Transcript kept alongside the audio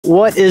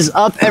What is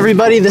up,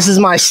 everybody? This is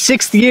my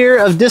 6th year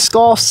of disc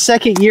golf,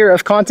 2nd year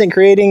of content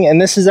creating,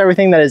 and this is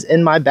everything that is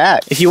in my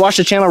bag. If you watch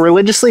the channel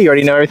religiously, you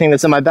already know everything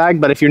that's in my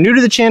bag, but if you're new to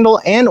the channel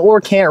and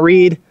or can't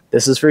read,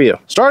 this is for you.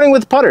 Starting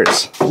with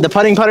putters. The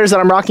putting putters that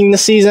I'm rocking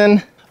this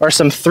season are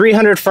some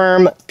 300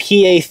 firm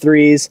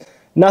PA3s.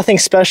 Nothing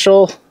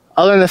special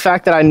other than the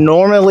fact that I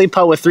normally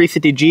putt with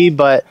 350G,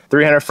 but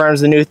 300 firm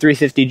is the new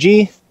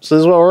 350G. So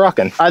this is what we're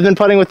rocking. I've been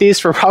putting with these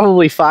for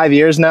probably 5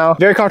 years now.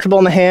 Very comfortable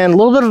in the hand, a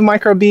little bit of a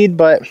micro bead,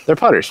 but they're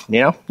putters, you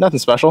know, nothing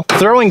special.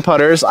 Throwing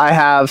putters, I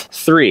have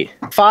 3.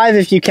 5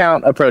 if you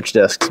count approach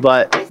discs,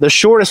 but the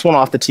shortest one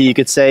off the tee you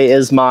could say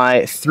is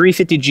my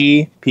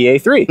 350G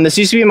PA3. And this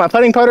used to be my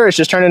putting putter, it's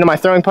just turned into my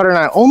throwing putter, and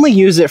I only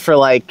use it for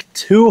like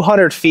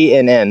 200 feet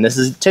and in. This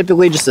is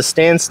typically just a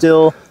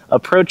standstill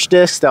approach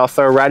disc that I'll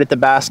throw right at the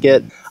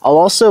basket. I'll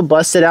also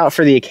bust it out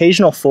for the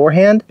occasional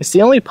forehand. It's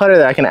the only putter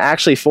that I can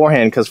actually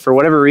forehand because for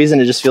whatever reason,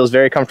 it just feels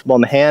very comfortable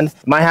in the hand.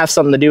 It might have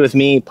something to do with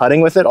me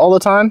putting with it all the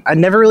time. I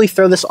never really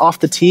throw this off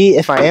the tee.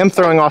 If I am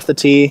throwing off the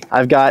tee,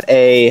 I've got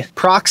a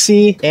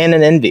Proxy and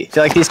an Envy. I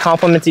feel like these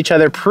complement each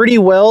other pretty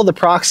well. The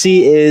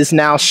Proxy is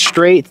now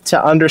straight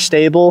to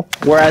understable,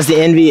 whereas the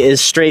Envy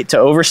is straight to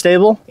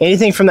overstable.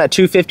 Anything from that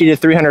 250 to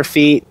 300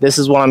 feet, this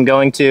is what I'm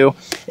going to.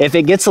 If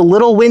it gets a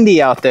little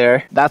windy out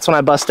there, that's when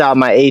I bust out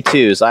my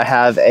A2s. I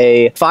have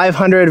a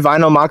 500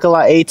 Vinyl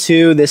Makala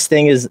A2. This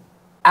thing is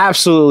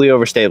absolutely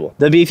overstable.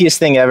 The beefiest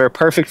thing ever.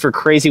 Perfect for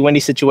crazy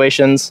windy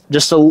situations.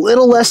 Just a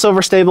little less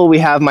overstable, we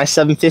have my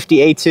 750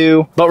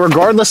 A2. But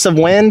regardless of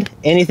wind,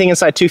 anything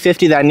inside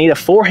 250 that I need a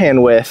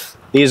forehand with,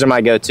 these are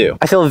my go-to.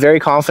 I feel very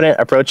confident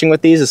approaching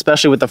with these,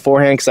 especially with the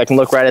forehand, because I can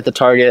look right at the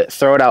target,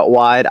 throw it out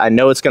wide. I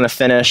know it's gonna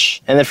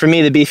finish. And then for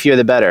me, the beefier,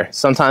 the better.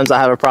 Sometimes I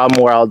have a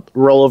problem where I'll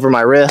roll over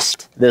my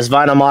wrist. This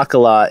Vinyl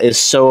Makala is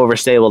so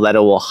overstable that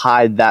it will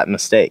hide that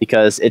mistake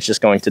because it's just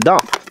going to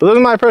dump. But those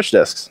are my approach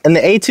discs. And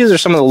the A2s are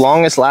some of the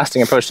longest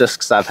lasting approach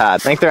discs I've had. I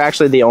think they're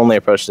actually the only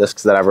approach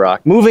discs that I've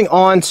rocked. Moving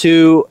on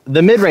to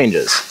the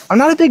mid-ranges. I'm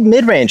not a big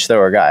mid-range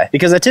thrower guy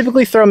because I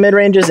typically throw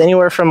mid-ranges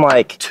anywhere from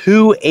like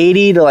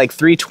 280 to like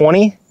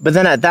 320. But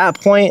then at that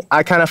point,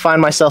 I kind of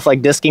find myself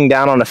like disking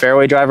down on a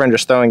fairway driver and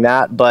just throwing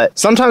that. But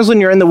sometimes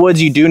when you're in the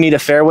woods, you do need a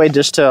fairway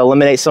just to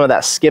eliminate some of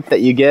that skip that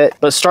you get.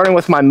 But starting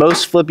with my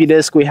most flippy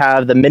disc, we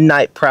have the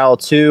Midnight Prowl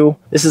 2.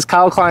 This is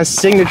Kyle Klein's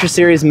signature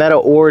series Meta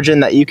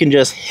Origin that you can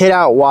just hit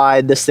out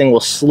wide. This thing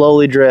will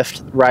slowly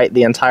drift right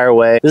the entire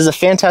way. This is a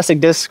fantastic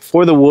disc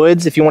for the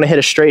woods. If you want to hit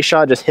a straight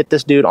shot, just hit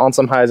this dude on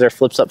some hyzer,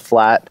 flips up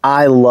flat.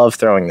 I love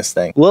throwing this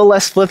thing. A little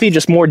less flippy,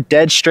 just more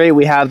dead straight.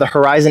 We have the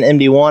Horizon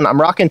MD1.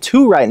 I'm rocking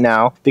 2 right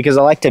now because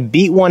I like to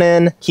beat one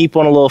in, keep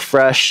one a little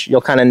fresh.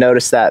 You'll kind of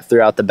notice that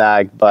throughout the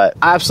bag, but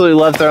I absolutely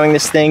love throwing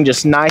this thing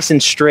just nice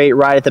and straight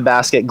right at the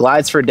basket,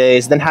 glides for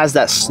days, then has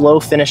that slow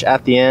finish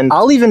at the end.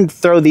 I'll even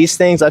throw these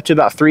things up to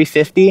about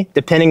 350,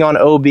 depending on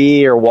OB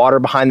or water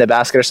behind the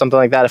basket or something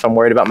like that if I'm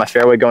worried about my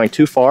fairway going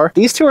too far.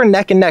 These two are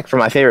neck and neck for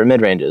my favorite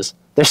mid-ranges.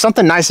 There's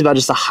something nice about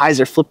just a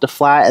hyzer flip to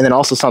flat and then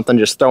also something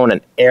just throwing an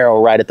arrow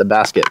right at the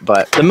basket.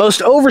 But the most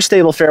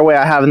overstable fairway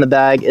I have in the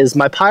bag is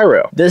my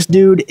Pyro. This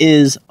dude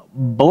is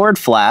board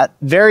flat,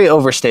 very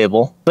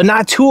overstable, but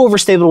not too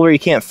overstable where you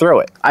can't throw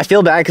it. I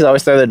feel bad because I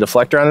always throw the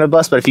deflector under the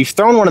bus, but if you've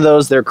thrown one of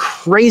those, they're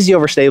crazy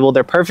overstable.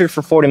 They're perfect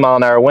for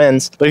 40-mile-an-hour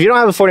winds. But if you don't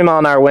have a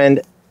 40-mile-an-hour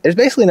wind, there's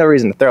basically no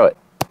reason to throw it,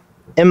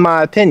 in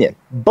my opinion.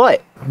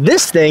 But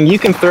this thing you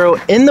can throw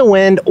in the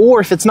wind, or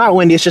if it's not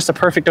windy, it's just a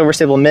perfect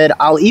overstable mid.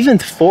 I'll even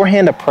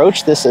forehand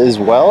approach this as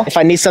well. If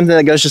I need something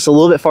that goes just a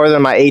little bit farther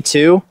than my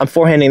A2, I'm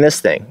forehanding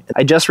this thing.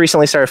 I just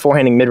recently started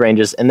forehanding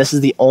mid-ranges, and this is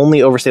the only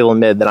overstable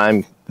mid that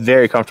I'm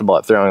very comfortable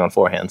at throwing on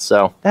forehand.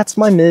 So that's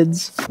my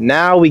mids.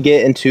 Now we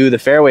get into the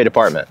fairway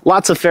department.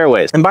 Lots of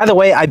fairways. And by the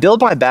way, I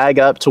build my bag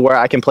up to where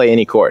I can play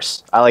any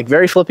course. I like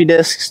very flippy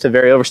discs to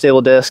very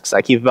overstable discs.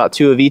 I keep about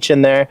 2 of each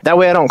in there. That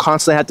way I don't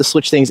constantly have to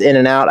switch things in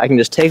and out. I can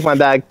just take my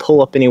bag,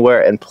 pull up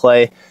anywhere and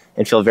play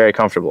and feel very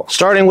comfortable.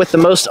 Starting with the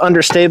most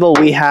understable,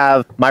 we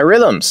have my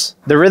Rhythms.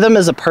 The Rhythm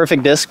is a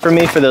perfect disc for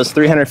me for those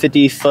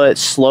 350-foot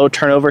slow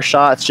turnover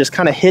shots. Just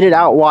kind of hit it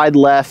out wide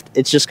left.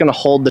 It's just gonna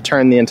hold the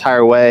turn the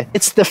entire way.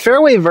 It's the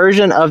fairway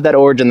version of that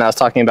Origin that I was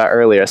talking about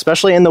earlier,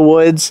 especially in the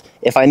woods.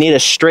 If I need a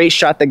straight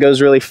shot that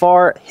goes really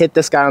far, hit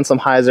this guy on some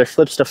hyzer,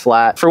 flips to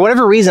flat. For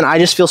whatever reason, I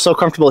just feel so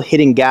comfortable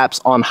hitting gaps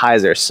on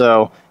hyzer.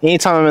 So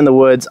anytime I'm in the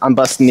woods, I'm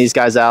busting these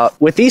guys out.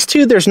 With these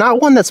two, there's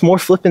not one that's more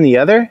flipping the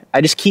other.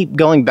 I just keep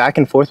going back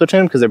and forth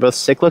between them because they're both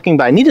sick looking,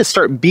 but I need to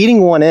start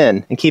beating one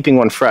in and keeping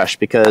one fresh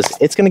because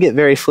it's gonna get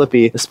very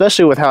flippy,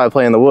 especially with how I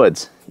play in the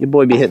woods. Your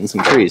boy be hitting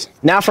some trees.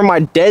 Now for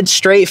my dead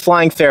straight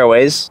flying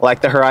fairways,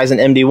 like the Horizon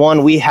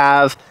MD1, we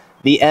have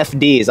the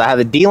FDs. I have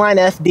a D-line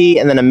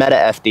FD and then a Meta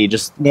FD,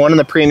 just one in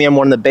the premium,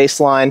 one in the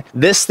baseline.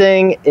 This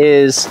thing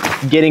is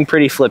getting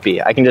pretty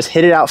flippy. I can just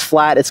hit it out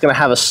flat. It's gonna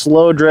have a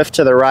slow drift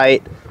to the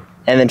right,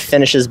 and then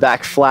finishes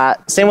back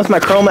flat. Same with my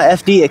Chroma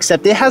FD,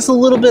 except it has a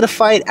little bit of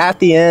fight at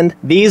the end.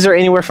 These are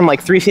anywhere from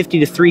like 350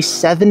 to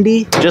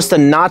 370. Just a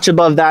notch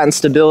above that in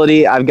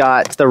stability, I've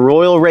got the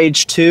Royal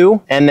Rage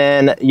 2, and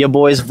then your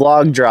boy's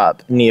Vlog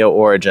Drop Neo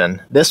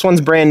Origin. This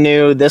one's brand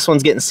new. This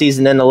one's getting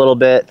seasoned in a little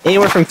bit.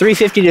 Anywhere from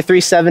 350 to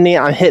 370,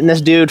 I'm hitting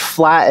this dude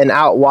flat and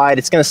out wide.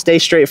 It's gonna stay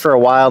straight for a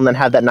while and then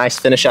have that nice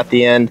finish at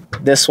the end.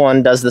 This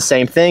one does the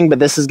same thing, but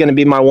this is gonna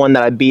be my one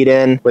that I beat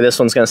in, where this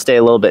one's gonna stay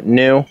a little bit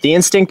new. The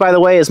Instinct, by the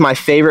way, is my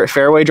favorite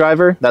fairway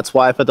driver. That's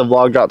why I put the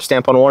Vlog Drop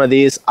stamp on one of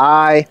these.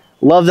 I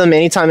love them.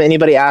 Anytime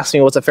anybody asks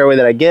me what's a fairway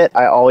that I get,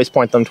 I always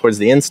point them towards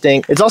the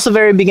Instinct. It's also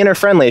very beginner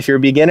friendly. If you're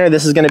a beginner,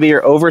 this is gonna be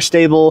your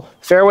overstable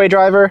fairway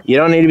driver. You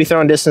don't need to be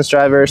throwing distance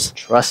drivers.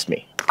 Trust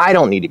me. I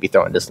don't need to be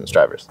throwing distance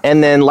drivers.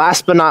 And then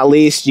last but not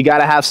least, you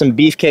gotta have some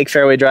beefcake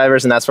fairway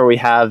drivers, and that's where we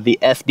have the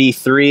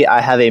FD3.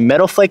 I have a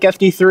Metal Flake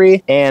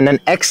FD3 and an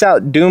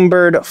X-Out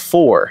Doombird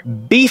 4.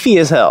 Beefy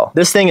as hell.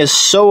 This thing is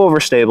so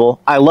overstable.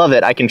 I love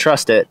it. I can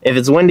trust it. If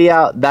it's windy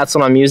out, that's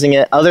when I'm using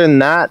it. Other than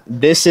that,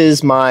 this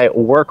is my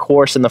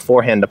workhorse in the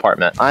forehand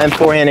department. I am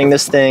forehanding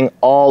this thing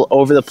all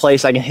over the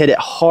place. I can hit it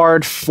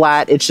hard,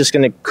 flat. It's just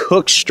gonna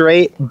cook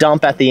straight,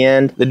 dump at the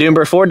end. The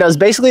Doombird 4 does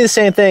basically the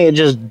same thing. It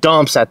just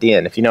dumps at the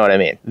end, if you know what I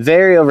mean.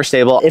 Very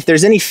overstable. If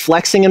there's any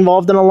flexing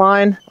involved in a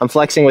line, I'm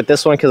flexing with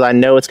this one because I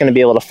know it's going to be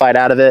able to fight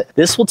out of it.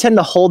 This will tend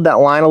to hold that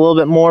line a little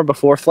bit more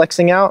before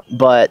flexing out,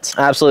 but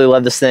I absolutely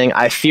love this thing.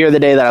 I fear the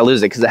day that I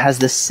lose it because it has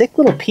this sick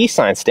little peace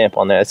sign stamp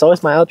on there. It's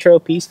always my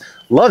outro piece.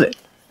 Love it.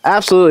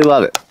 Absolutely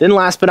love it. Then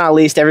last but not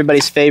least,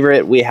 everybody's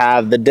favorite, we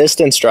have the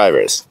distance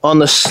drivers. On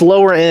the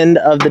slower end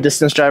of the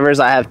distance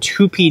drivers, I have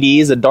two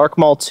PDs, a Dark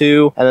Maul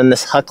 2, and then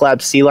this Huck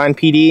Lab C-Line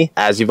PD.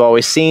 As you've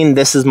always seen,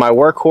 this is my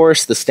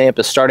workhorse. The stamp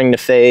is starting to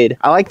fade.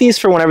 I like these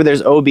for whenever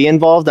there's OB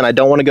involved and I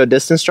don't want to go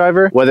distance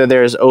driver, whether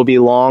there's OB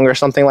long or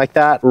something like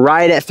that.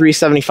 Right at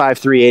 375,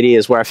 380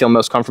 is where I feel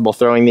most comfortable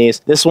throwing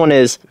these. This one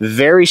is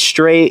very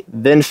straight,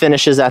 then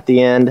finishes at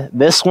the end.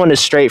 This one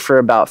is straight for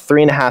about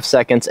 3.5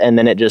 seconds, and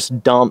then it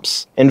just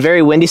dumps. In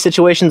very windy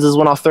situations is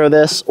when I'll throw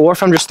this, or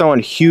if I'm just throwing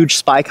huge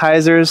spike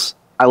hyzers,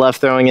 I love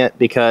throwing it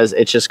because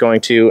it's just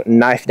going to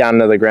knife down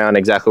into the ground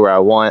exactly where I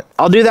want.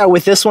 I'll do that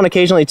with this one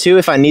occasionally too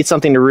if I need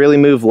something to really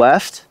move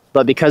left,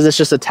 but because it's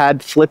just a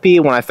tad flippy,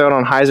 when I throw it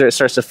on hyzer, it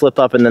starts to flip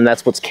up and then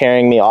that's what's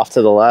carrying me off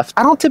to the left.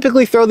 I don't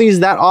typically throw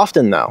these that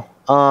often though.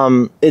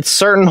 It's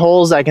certain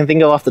holes I can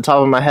think of off the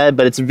top of my head,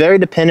 but it's very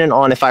dependent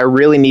on if I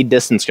really need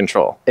distance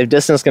control. If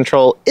distance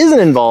control isn't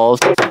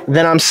involved,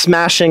 then I'm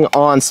smashing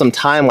on some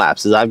time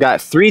lapses. I've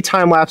got 3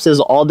 time lapses,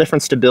 all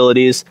different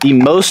stabilities. The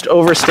most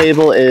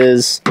overstable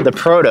is the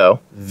Proto,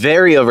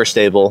 very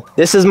overstable.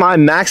 This is my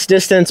max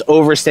distance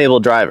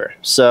overstable driver.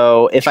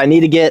 So if I need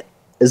to get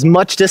as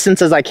much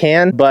distance as I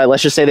can, but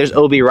let's just say there's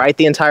OB right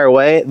the entire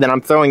way, then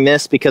I'm throwing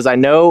this because I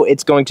know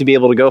it's going to be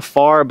able to go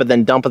far, but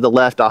then dump at the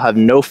left. I'll have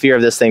no fear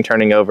of this thing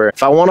turning over.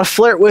 If I want to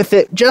flirt with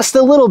it just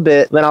a little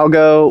bit, then I'll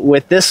go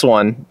with this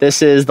one.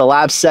 This is the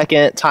Lab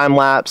Second time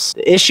lapse.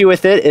 The issue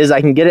with it is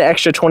I can get an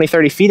extra 20,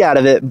 30 feet out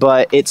of it,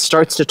 but it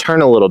starts to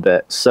turn a little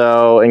bit.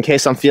 So in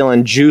case I'm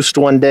feeling juiced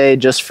one day,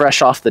 just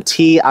fresh off the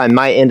tee, I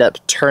might end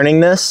up turning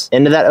this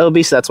into that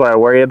OB, so that's what I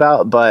worry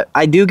about, but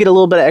I do get a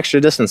little bit of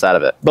extra distance out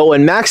of it. But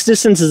when max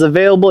distance is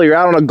available, you're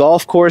out on a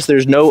golf course,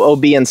 there's no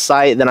OB in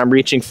sight, then I'm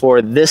reaching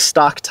for this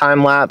stock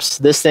time lapse.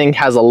 This thing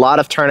has a lot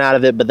of turn out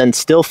of it, but then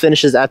still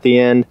finishes at the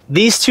end.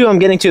 These two I'm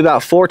getting to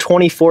about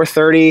 420,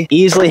 430,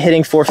 easily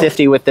hitting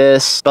 450 with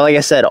this. But like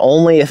I said,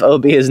 only if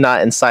OB is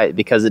not in sight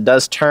because it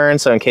does turn.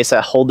 So in case I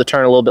hold the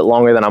turn a little bit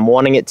longer than I'm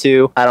wanting it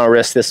to, I don't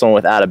risk this one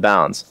with out of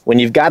bounds. When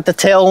you've got the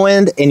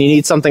tailwind and you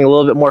need something a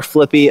little bit more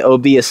flippy,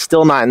 OB is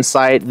still not in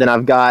sight, then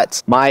I've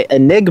got my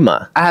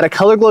Enigma. I had a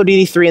Color Glow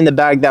DD3 in the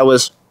bag that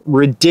was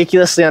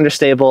ridiculously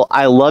understable.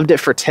 I loved it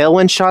for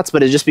tailwind shots,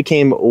 but it just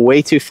became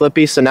way too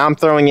flippy. So now I'm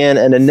throwing in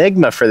an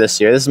Enigma for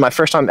this year. This is my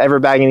first time ever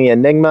bagging the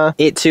Enigma.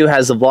 It too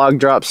has a Vlog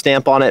Drop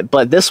stamp on it,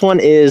 but this one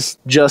is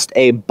just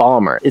a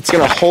bomber. It's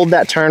going to hold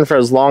that turn for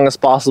as long as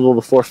possible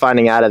before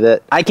finding out of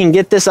it. I can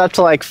get this up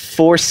to like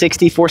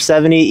 460,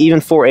 470,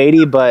 even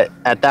 480, but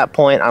at that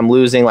point I'm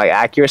losing like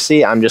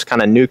accuracy. I'm just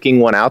kind of nuking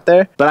one out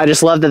there. But I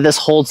just love that this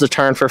holds the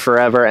turn for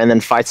forever and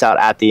then fights out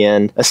at the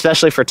end,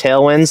 especially for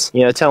tailwinds.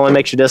 You know, tailwind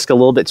makes your disc a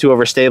little bit too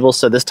overstable,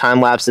 so this time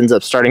lapse ends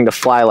up starting to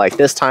fly like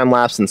this time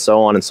lapse and so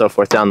on and so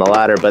forth down the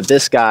ladder, but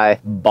this guy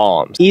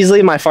bombs.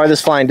 Easily my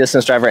farthest flying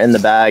distance driver in the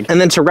bag.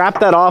 And then to wrap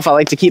that off, I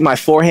like to keep my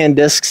forehand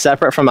discs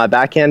separate from my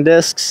backhand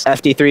discs.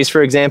 FD3s,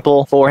 for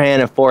example,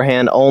 forehand and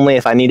forehand only.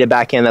 If I need a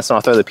backhand, that's when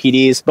I'll throw the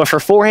PDs. But for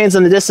forehands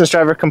in the distance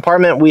driver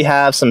compartment, we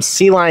have some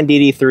C-Line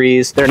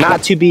DD3s. They're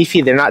not too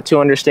beefy, they're not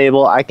too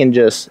understable. I can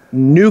just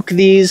nuke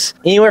these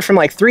anywhere from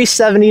like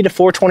 370 to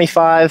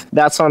 425.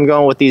 That's what I'm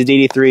going with these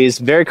DD3s.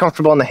 Very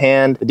comfortable in the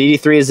hand. hand. The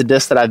DD3 is a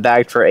disc that I've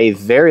bagged for a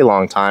very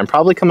long time,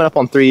 probably coming up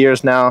on 3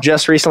 years now.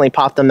 Just recently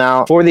popped them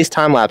out for these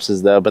time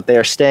lapses though, but they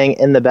are staying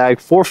in the bag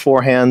for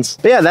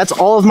forehands. But yeah, that's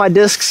all of my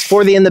discs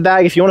for the in the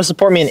bag. If you want to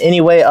support me in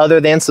any way other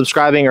than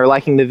subscribing or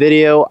liking the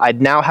video, I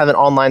now have an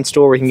online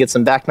store where you can get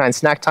some Back 9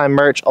 Snack Time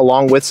merch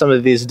along with some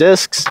of these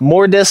discs.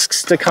 More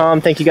discs to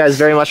come. Thank you guys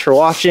very much for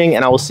watching,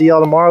 and I will see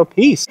y'all tomorrow.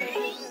 Peace.